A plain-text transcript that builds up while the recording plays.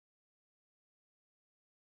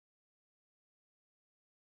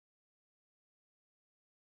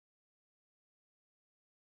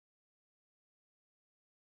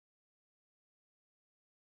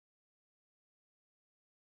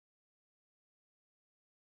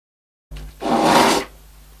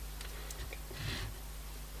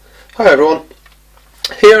Hi everyone,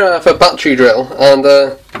 here I have a battery drill and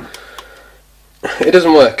it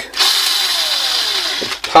doesn't work,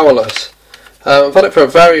 it's powerless. I've had it for a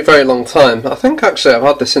very long time. I think actually I've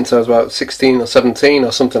had this since I was about 16 or 17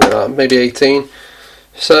 or something like that, maybe 18.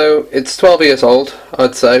 So it's 12 years old,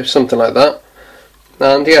 I'd say, something like that.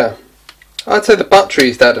 And yeah, I'd say the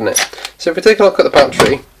battery's dead in it. So if we take a look at the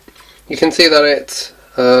battery, you can see that it's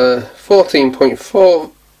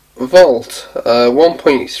 14.4 volt,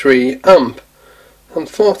 1.3 amp and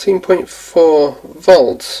 14.4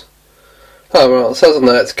 volts. Oh well, it says on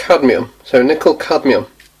there it's cadmium, so nickel cadmium.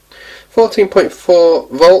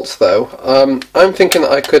 14.4 volts though, I'm thinking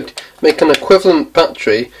that I could make an equivalent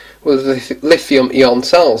battery with lithium ion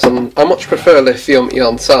cells, and I much prefer lithium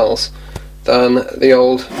ion cells than the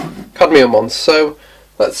old cadmium ones. So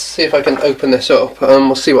let's see if I can open this up and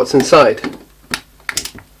we'll see what's inside.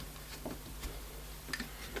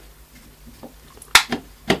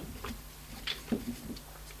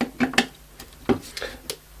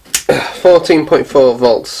 14.4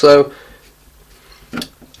 volts, so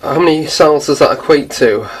how many cells does that equate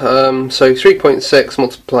to? So 3.6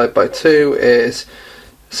 multiplied by 2 is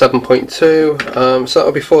 7.2, so that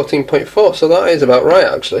would be 14.4, so that is about right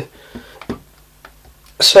actually.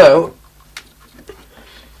 So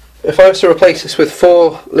if I was to replace this with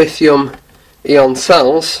 4 lithium ion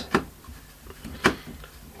cells,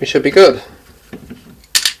 we should be good.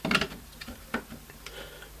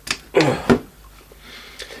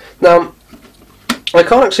 Now, I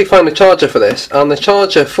can't actually find a charger for this, and the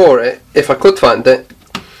charger for it, if I could find it,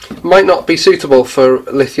 might not be suitable for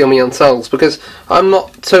lithium ion cells, because I'm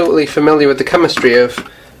not totally familiar with the chemistry of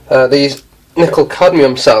these nickel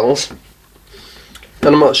cadmium cells,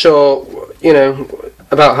 and I'm not sure, you know,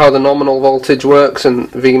 about how the nominal voltage works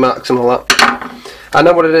and Vmax and all that. I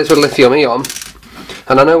know what it is with lithium ion,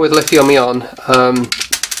 and I know with lithium ion,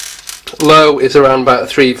 low is around about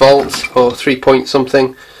 3 volts or 3 point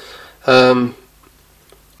something.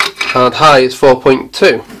 And high is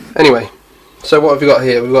 4.2. Anyway, so what have we got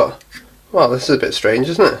here? We've got, well, this is a bit strange,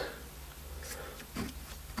 isn't it?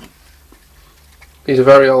 These are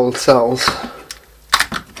very old cells.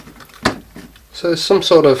 So there's some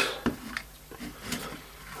sort of,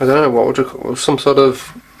 I don't know, what would you call, some sort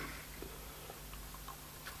of,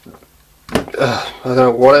 I don't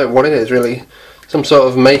know what it is really, some sort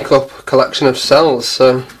of make-up collection of cells.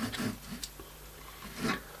 So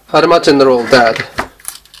I'd imagine they're all dead.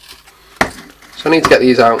 So I need to get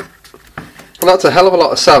these out. And that's a hell of a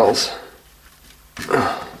lot of cells.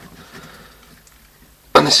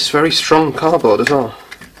 And this is very strong cardboard as well.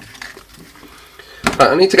 Right,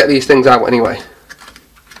 I need to get these things out anyway.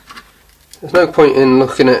 There's no point in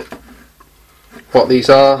looking at what these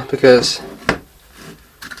are, because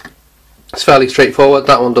it's fairly straightforward.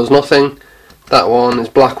 That one does nothing. That one is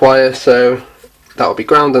black wire, so that will be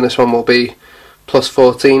ground, and this one will be plus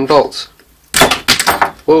 14 volts.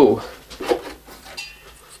 Whoa.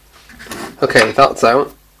 Okay, that's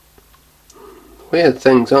out. Weird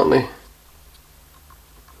things, aren't they?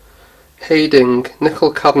 Hading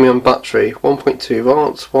nickel cadmium battery, 1.2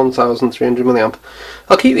 volts, 1300 milliamp.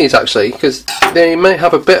 I'll keep these actually, because they may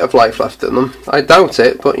have a bit of life left in them. I doubt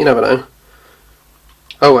it, but you never know.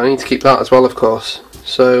 Oh, I need to keep that as well, of course.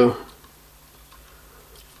 So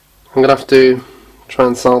I'm going to have to try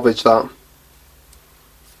and salvage that.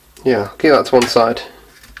 Yeah, keep that to one side.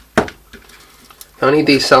 I need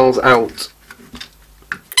these cells out.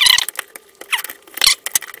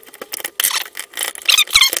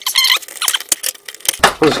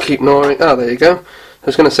 I'll just keep gnawing. Ah, there you go. I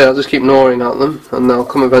was going to say I'll just keep gnawing at them and they'll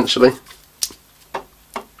come eventually. And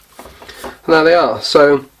there they are.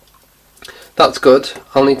 So that's good.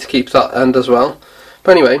 I'll need to keep that end as well.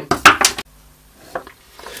 But anyway,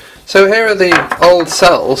 so here are the old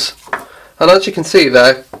cells, and as you can see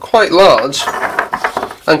they're quite large,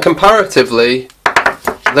 and comparatively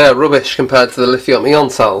they're rubbish compared to the lithium ion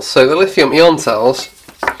cells. So the lithium ion cells,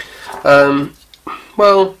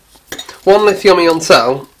 well, one lithium ion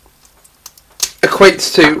cell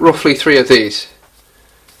equates to roughly 3 of these,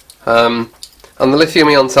 and the lithium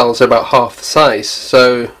ion cells are about half the size,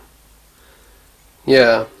 so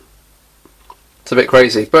yeah, it's a bit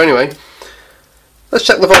crazy. But anyway, let's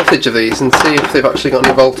check the voltage of these and see if they've actually got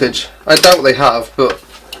any voltage. I doubt they have, but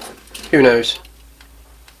who knows.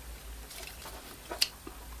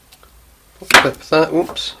 Clip that,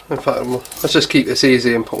 whoops. In fact, let's just keep this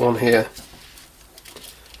easy and put one here.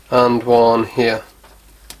 And one here.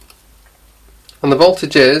 And the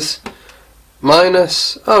voltage is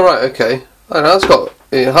minus, oh right, okay.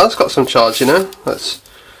 It has got some charge, you know. Let's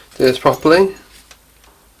do this properly.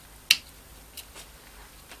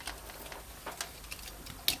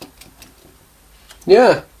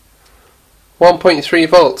 Yeah, 1.3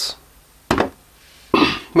 volts,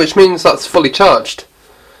 which means that's fully charged,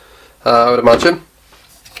 I would imagine.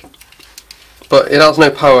 But it has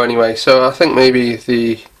no power anyway, so I think maybe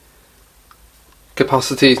the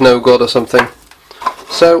capacity is no good or something.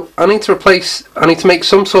 So I need to make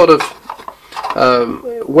some sort of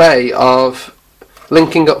way of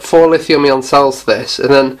linking up 4 lithium-ion cells to this,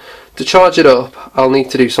 and then to charge it up I'll need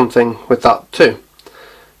to do something with that too.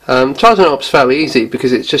 Charging it up is fairly easy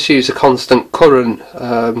because it's just use a constant current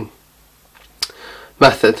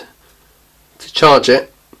method to charge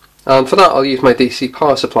it, and for that I'll use my DC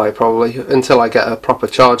power supply probably until I get a proper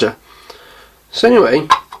charger. So anyway,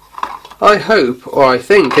 I hope, or I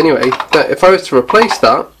think anyway, that if I was to replace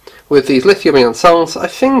that with these lithium-ion cells, I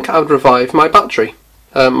think I would revive my battery.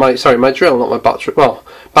 My drill, not my battery. Well,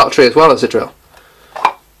 battery as well as a drill.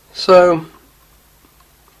 So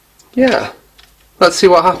yeah, let's see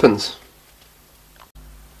what happens.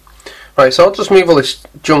 Right, so I'll just move all this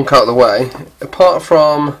junk out of the way. Apart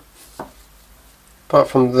from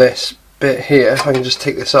this bit here, if I can just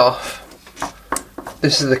take this off.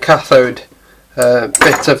 This is the cathode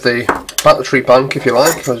bit of the battery bank, if you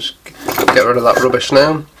like. I'll just get rid of that rubbish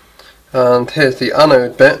now. And here's the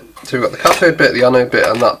anode bit. So we've got the cathode bit, the anode bit,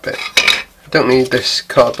 and that bit. I don't need this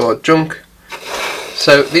cardboard junk.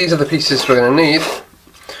 So these are the pieces we're going to need.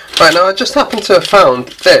 Right, now I just happened to have found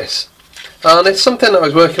this, and it's something I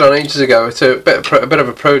was working on ages ago. It's a bit of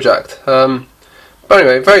a project. But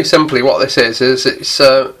anyway, very simply, what this is it's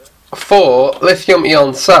 4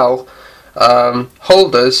 lithium-ion cell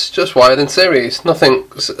holders just wired in series.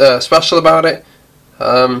 Nothing special about it,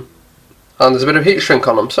 and there's a bit of heat shrink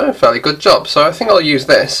on them, so a fairly good job. So I think I'll use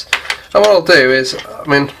this, and what I'll do is, I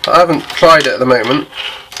mean, I haven't tried it at the moment,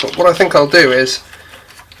 but what I think I'll do is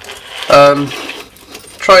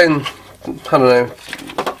try and, I don't know,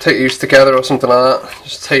 take these together or something like that.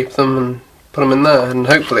 Just tape them and put them in there, and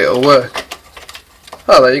hopefully it'll work.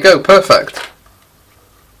 Oh, there you go, perfect.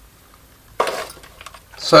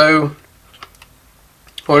 So,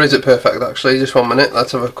 or is it perfect actually? Just 1 minute,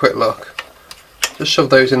 let's have a quick look. Just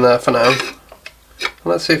shove those in there for now. And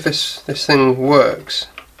let's see if this thing works.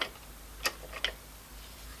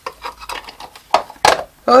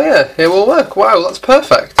 Oh yeah, it will work. Wow, that's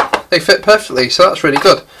perfect. They fit perfectly, so that's really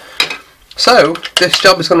good. So, this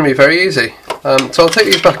job is going to be very easy. So I'll take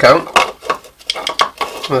these back out.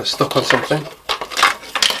 They're stuck on something.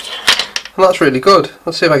 And that's really good.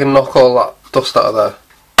 Let's see if I can knock all that dust out of there.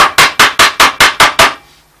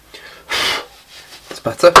 That's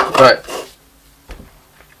better. Right.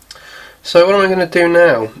 So what am I going to do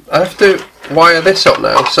now? I have to wire this up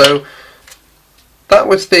now. So that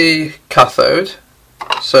was the cathode.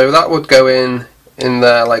 So that would go in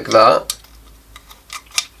there like that.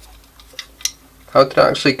 How did it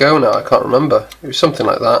actually go now? I can't remember. It was something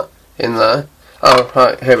like that in there. Oh,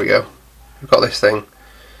 right, here we go. We've got this thing.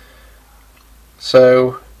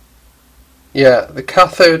 So, yeah, the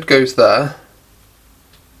cathode goes there.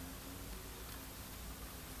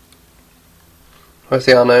 Where's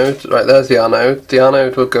the anode? Right, there's the anode. The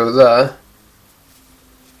anode will go there.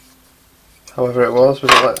 However it was it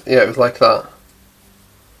like, yeah, it was like that.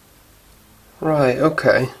 Right,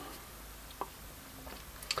 okay.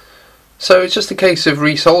 So it's just a case of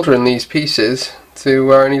resoldering these pieces to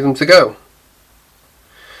where I need them to go.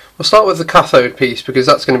 We'll start with the cathode piece because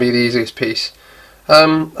that's going to be the easiest piece.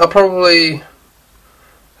 I'll probably,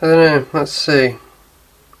 I don't know, let's see.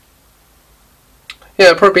 Yeah,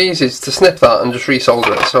 it'd probably be easiest to snip that and just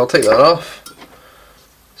resolder it. So I'll take that off,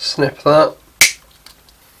 snip that.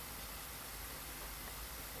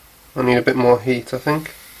 I need a bit more heat, I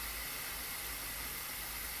think.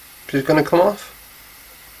 Is it going to come off?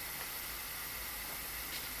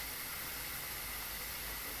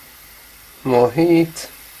 More heat.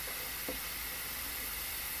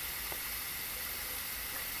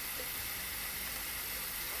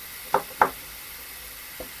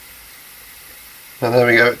 And there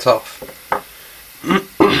we go, it's off.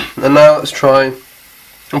 And now let's try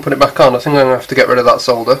and put it back on. I think I'm going to have to get rid of that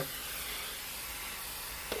solder.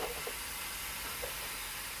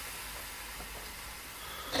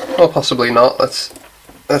 Or possibly not. Let's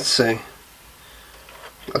see.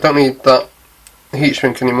 I don't need that heat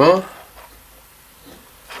shrink anymore.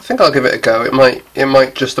 I think I'll give it a go. It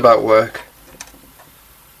might just about work.